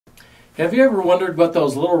Have you ever wondered what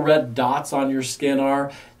those little red dots on your skin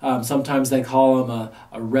are? Sometimes they call them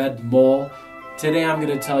a red mole. Today I'm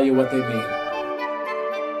going to tell you what they mean.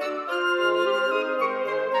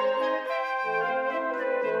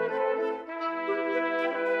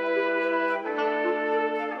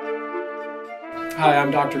 Hi,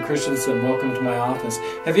 I'm Dr. Christensen. Welcome to my office.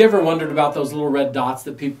 Have you ever wondered about those little red dots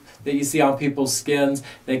that you see on people's skins?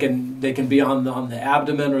 They can be on the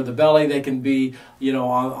abdomen or the belly. They can be,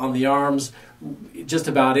 on the arms, just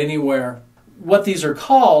about anywhere. What these are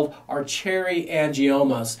called are cherry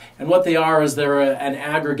angiomas, and what they are is they're an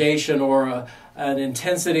aggregation or an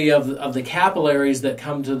intensity of the capillaries that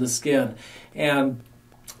come to the skin. And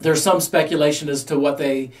there's some speculation as to what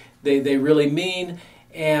they really mean.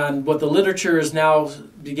 And what the literature is now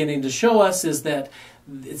beginning to show us is that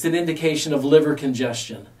it's an indication of liver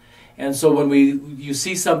congestion. And so when you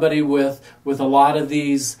see somebody with a lot of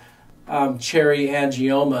these cherry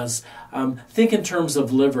angiomas, think in terms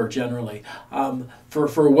of liver generally.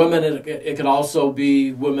 For women, it could also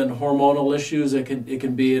be women hormonal issues. It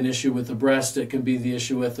can be an issue with the breast. It can be the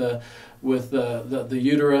issue with the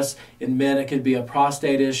uterus. In men, it could be a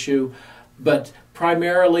prostate issue. But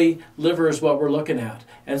primarily, liver is what we're looking at.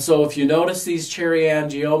 And so if you notice these cherry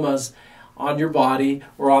angiomas on your body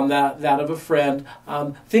or on that of a friend,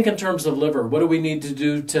 think in terms of liver. What do we need to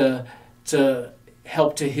do to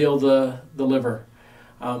help to heal the liver?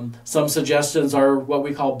 Some suggestions are what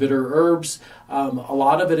we call bitter herbs. A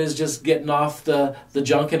lot of it is just getting off the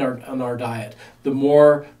junk in our diet. The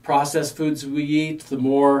more processed foods we eat, the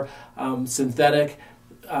more synthetic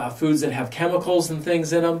foods that have chemicals and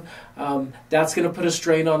things in them, that's going to put a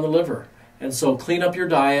strain on the liver. And so clean up your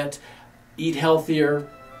diet, eat healthier,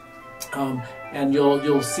 and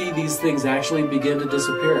you'll see these things actually begin to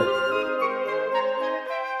disappear.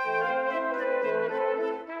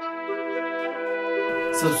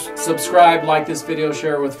 Subscribe, like this video,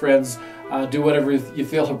 share it with friends, do whatever you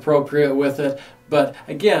feel appropriate with it. But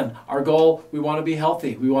again, our goal, we want to be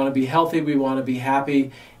healthy. We want to be healthy, we want to be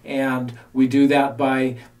happy, and we do that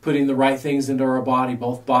by putting the right things into our body,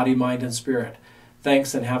 both body, mind, and spirit.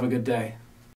 Thanks, and have a good day.